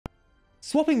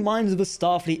Swapping minds with a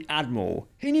Starfleet Admiral.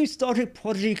 Who knew Star Trek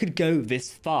Prodigy could go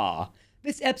this far?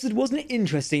 This episode was an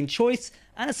interesting choice,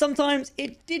 and sometimes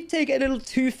it did take it a little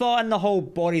too far in the whole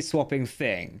body swapping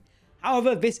thing.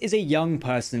 However, this is a young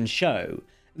person's show.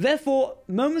 Therefore,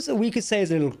 moments that we could say is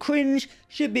a little cringe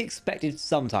should be expected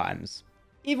sometimes.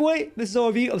 Either way, this is our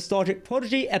review of Star Trek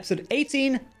Prodigy Episode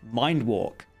 18,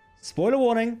 Mindwalk. Spoiler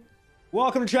warning.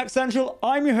 Welcome to Trek Central,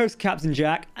 I'm your host Captain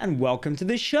Jack, and welcome to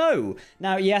the show!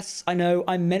 Now yes, I know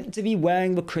I'm meant to be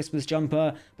wearing the Christmas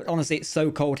jumper, but honestly it's so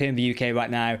cold here in the UK right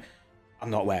now, I'm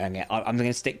not wearing it. I'm going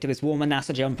to stick to this warmer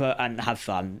NASA jumper and have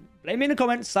fun. Blame me in the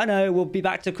comments, I know, we'll be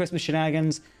back to Christmas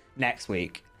shenanigans next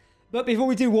week. But before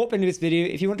we do warp into this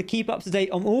video, if you want to keep up to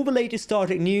date on all the latest Star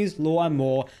Trek news, lore and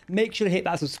more, make sure to hit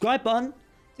that subscribe button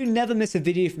to never miss a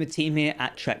video from the team here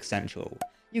at Trek Central.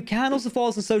 You can also follow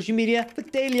us on social media for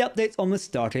daily updates on the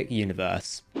Star Trek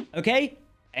universe. Okay?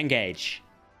 Engage.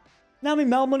 Naomi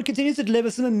Melmon continues to deliver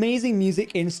some amazing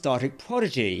music in Star Trek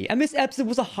Prodigy, and this episode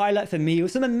was a highlight for me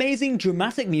with some amazing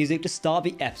dramatic music to start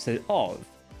the episode off,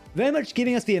 very much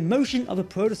giving us the emotion of a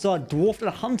protostar dwarfed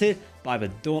and hunted by the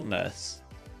Dauntless.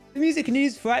 The music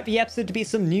continues throughout the episode to be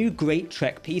some new great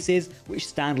Trek pieces which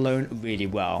stand alone really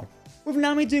well. With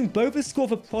Naomi doing both the score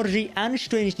for Prodigy and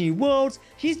Strange New Worlds,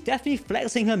 she's definitely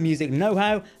flexing her music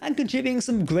know-how and contributing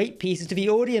some great pieces to the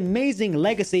already amazing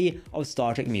legacy of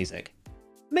Star Trek music.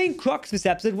 The main crux of this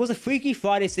episode was a Freaky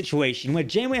Friday situation where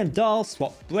Janeway and Dal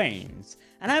swapped brains,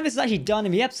 and how this is actually done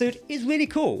in the episode is really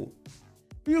cool.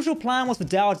 The usual plan was for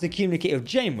Dal to communicate with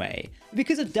Janeway, but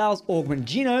because of Dal's augment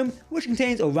genome, which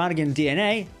contains Oranigan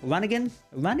DNA,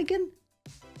 Oranigan?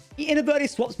 He inadvertently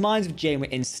swaps minds with Janeway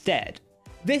instead.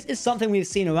 This is something we've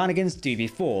seen Oranigans do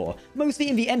before, mostly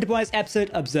in the Enterprise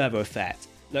episode Observer Effect.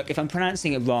 Look, if I'm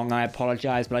pronouncing it wrong, I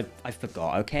apologize, but I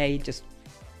forgot, okay?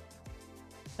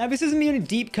 Now, this isn't the only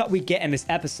deep cut we get in this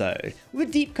episode, with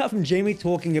a deep cut from Janeway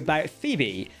talking about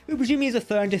Phoebe, who presumably is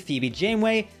referring to Phoebe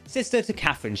Janeway, sister to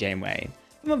Catherine Janeway,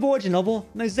 from a Voyager novel,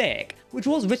 Mosaic, which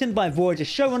was written by Voyager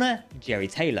showrunner Jerry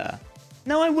Taylor.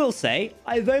 Now, I will say,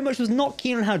 I very much was not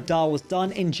keen on how Dal was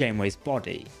done in Janeway's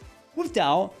body. With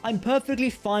Dal, I'm perfectly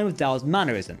fine with Dal's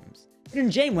mannerisms, but in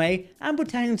Janeway, and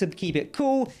pretending to keep it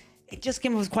cool, it just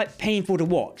came off as quite painful to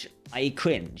watch, i.e.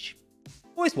 cringe.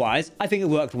 Voice-wise, I think it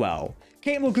worked well.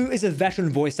 Kate Mulgrew is a veteran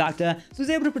voice actor, so was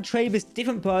able to portray this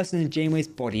different person in Janeway's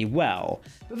body well,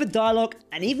 but the dialogue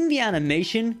and even the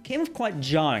animation came off quite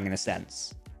jarring in a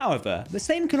sense. However, the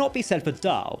same cannot be said for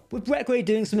Dal, with Brett Gray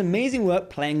doing some amazing work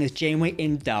playing as Janeway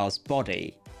in Dal's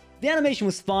body. The animation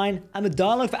was fine, and the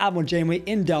dialogue for Admiral Janeway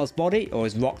in Dal's body, or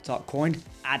as Rock-Talk coined,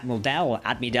 Admiral Dal or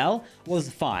Admi Dal, was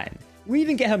fine. We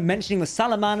even get her mentioning the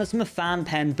salamanders from the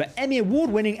fan-penned but Emmy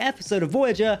Award-winning episode of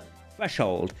Voyager,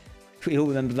 Threshold. We all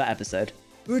remember that episode.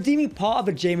 The redeeming part of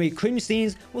the Janeway cringe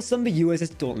scenes was some of the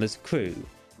USS Dauntless crew.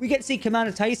 We get to see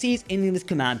Commander Tyces in this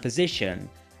command position,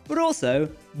 but also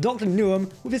Dr.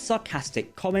 Newham with his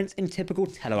sarcastic comments in typical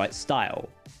Tellarite style.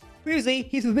 Previously,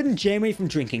 he's forbidden Janeway from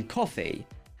drinking coffee.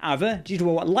 However, due to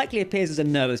what likely appears as a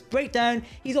nervous breakdown,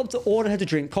 he's opted to order her to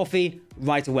drink coffee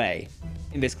right away,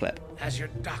 in this clip. As your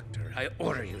doctor, I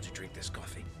order you to drink this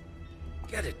coffee.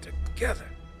 Get it together.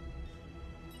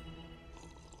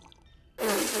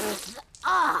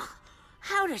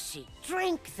 How does she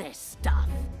drink this stuff?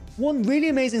 One really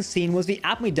amazing scene was the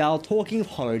Admiral Dal talking with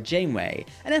Holo Janeway,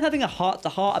 and them having a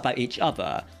heart-to-heart about each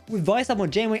other, with Vice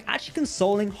Admiral Janeway actually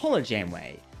consoling Holo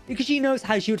Janeway, because she knows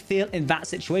how she would feel in that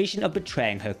situation of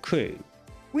betraying her crew.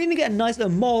 We even get a nice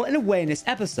little moral in a way in this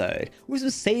episode, with some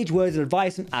sage words of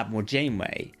advice from Admiral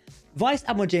Janeway. Vice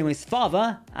Admiral Janeway's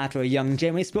father, after a young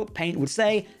Janeway spilled paint, would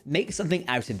say, make something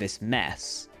out of this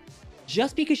mess.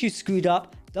 Just because you screwed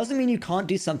up doesn't mean you can't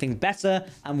do something better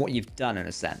than what you've done in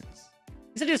a sense.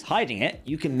 Instead of just hiding it,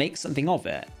 you can make something of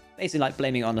it, basically like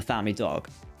blaming it on the family dog.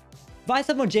 Vice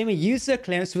Admiral Janeway used her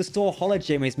clearance to restore Holo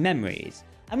Janeway's memories,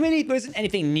 and really there isn't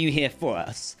anything new here for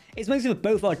us. It's mostly for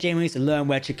both our Janeways to learn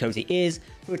where Chakotay is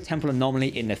for a temporal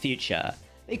anomaly in the future.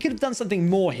 They could have done something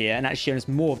more here and actually shown us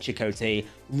more of Chakotay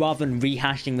rather than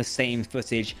rehashing the same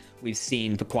footage we've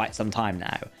seen for quite some time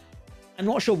now. I'm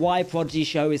not sure why Prodigy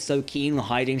show is so keen on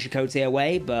hiding Chakotay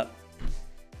away, but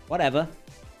whatever.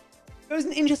 There was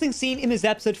an interesting scene in this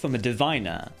episode from a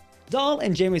diviner. Dal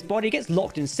in Janeway's body gets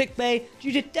locked in sickbay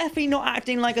due to definitely not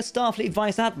acting like a Starfleet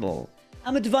Vice Admiral,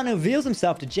 and the diviner reveals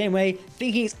himself to Janeway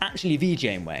thinking it's actually the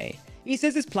Janeway. He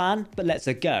says his plan, but lets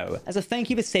her go, as a thank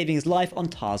you for saving his life on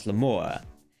Tars Lamora.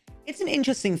 It's an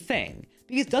interesting thing,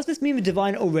 because does this mean the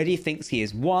diviner already thinks he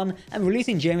is one, and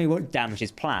releasing Janeway won't damage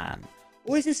his plan?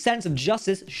 Or is his sense of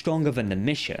justice stronger than the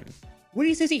mission? Will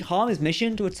he seriously harm his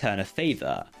mission to return a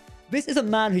favour? This is a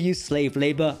man who used slave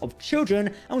labor of children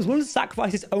and was willing to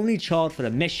sacrifice his only child for the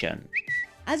mission.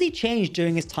 As he changed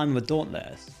during his time with the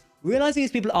Dauntless, realizing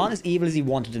his people aren't as evil as he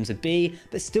wanted them to be,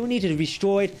 but still needed to be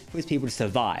destroyed for his people to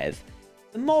survive.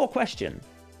 The moral question,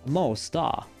 a moral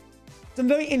star. Some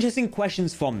very interesting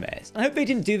questions from this. I hope they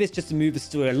didn't do this just to move the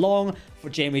story along for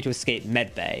Janeway to escape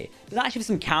medbay, but actually for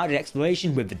some character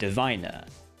exploration with the Diviner.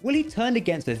 Will he turn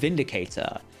against the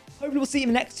Vindicator? Hopefully we'll see in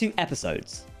the next 2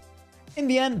 episodes. In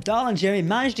the end, Dal and Janeway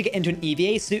managed to get into an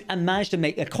EVA suit and managed to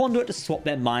make a conduit to swap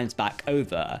their minds back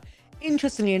over.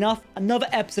 Interestingly enough, another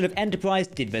episode of Enterprise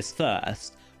did this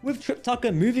first, with Trip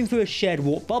Tucker moving through a shared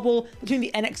warp bubble between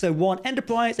the NX-01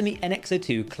 Enterprise and the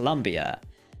NX-02 Columbia.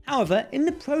 However, in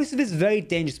the process of this very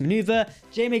dangerous maneuver,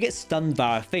 Janeway gets stunned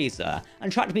via a phaser and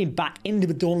tracked to beam back into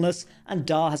the Dauntless, and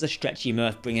Dal has a stretchy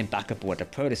mirth bringing back aboard the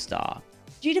Protostar.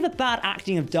 Due to the bad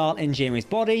acting of Dal in Janeway's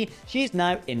body, she is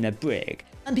now in the brig,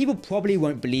 and people probably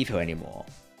won't believe her anymore.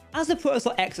 As the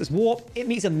Protostar exits warp, it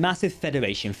meets a massive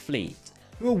Federation fleet,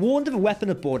 who are warned of a weapon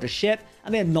aboard the ship,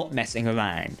 and they are not messing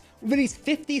around, with at least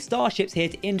 50 starships here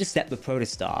to intercept the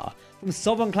Protostar, from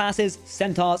Sovereign classes,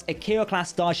 Centaurs, Akira class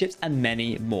starships, and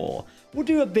many more. We'll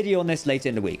do a video on this later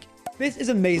in the week. This is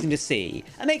amazing to see,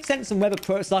 and makes sense on where the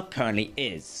Protostar currently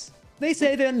is. They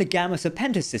say they're in the Gamma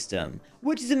Serpentis system,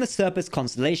 which is in the Serpens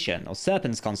constellation.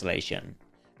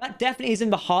 That definitely is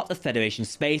in the heart of Federation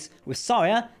space, with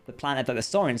Saria, the planet that the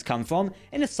Saurians come from,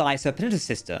 in the Psi Serpentis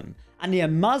system, and the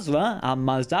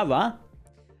Mazdara,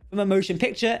 from a motion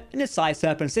picture in the Psi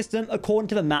Serpent system according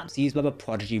to the maps used by the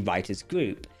Prodigy writers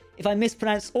group. If I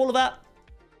mispronounce all of that,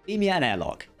 leave me an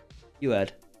airlock. You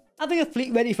heard. Having a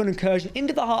fleet ready for an incursion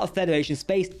into the heart of Federation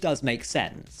space does make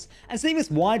sense, and seeing this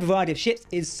wide variety of ships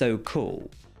is so cool.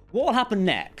 What will happen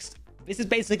next? This is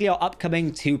basically our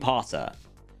upcoming 2-parter.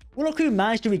 Will our crew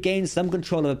manage to regain some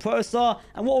control of the Protostar,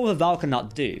 and what will the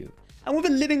Valkanaut do? And will the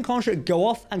living construct go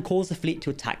off and cause the fleet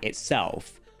to attack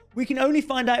itself? We can only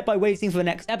find out by waiting for the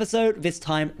next episode, this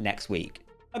time next week.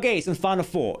 Okay, some final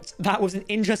thoughts. That was an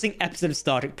interesting episode of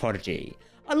Star Trek Prodigy.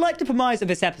 I liked the premise of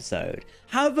this episode.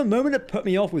 However, the moment that put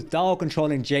me off was Dal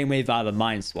controlling Janeway via the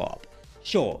mind swap.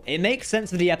 Sure, it makes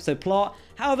sense for the episode plot,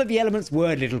 however the elements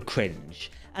were a little cringe,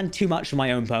 and too much for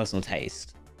my own personal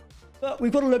taste. But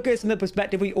we've got to look at this from the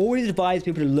perspective we always advise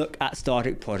people to look at Star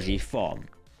Trek Prodigy from.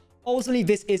 Ultimately,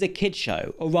 this is a kid's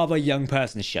show, or rather a young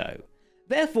person's show.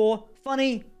 Therefore,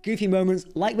 funny, goofy moments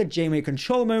like the Janeway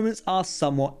control moments are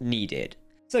somewhat needed.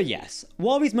 So yes,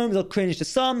 while these moments are cringe to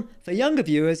some, for younger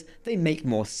viewers, they make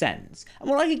more sense, and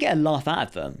well, I could get a laugh out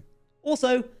of them.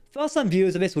 Also, first time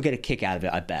viewers of this will get a kick out of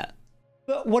it, I bet.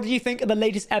 But what did you think of the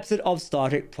latest episode of Star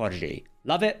Trek Prodigy?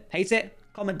 Love it? Hate it?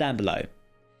 Comment down below.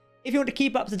 If you want to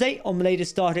keep up to date on the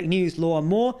latest Star Trek news, lore and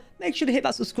more, make sure to hit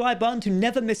that subscribe button to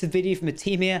never miss a video from the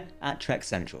team here at Trek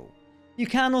Central. You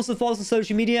can also follow us on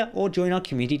social media or join our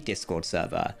community Discord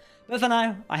server. But for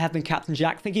now, I have been Captain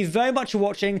Jack, thank you very much for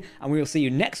watching, and we will see you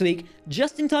next week,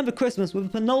 just in time for Christmas, with the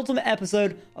penultimate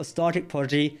episode of Star Trek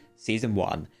Prodigy Season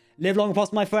 1. Live long and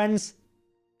prosper, my friends.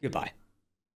 Goodbye.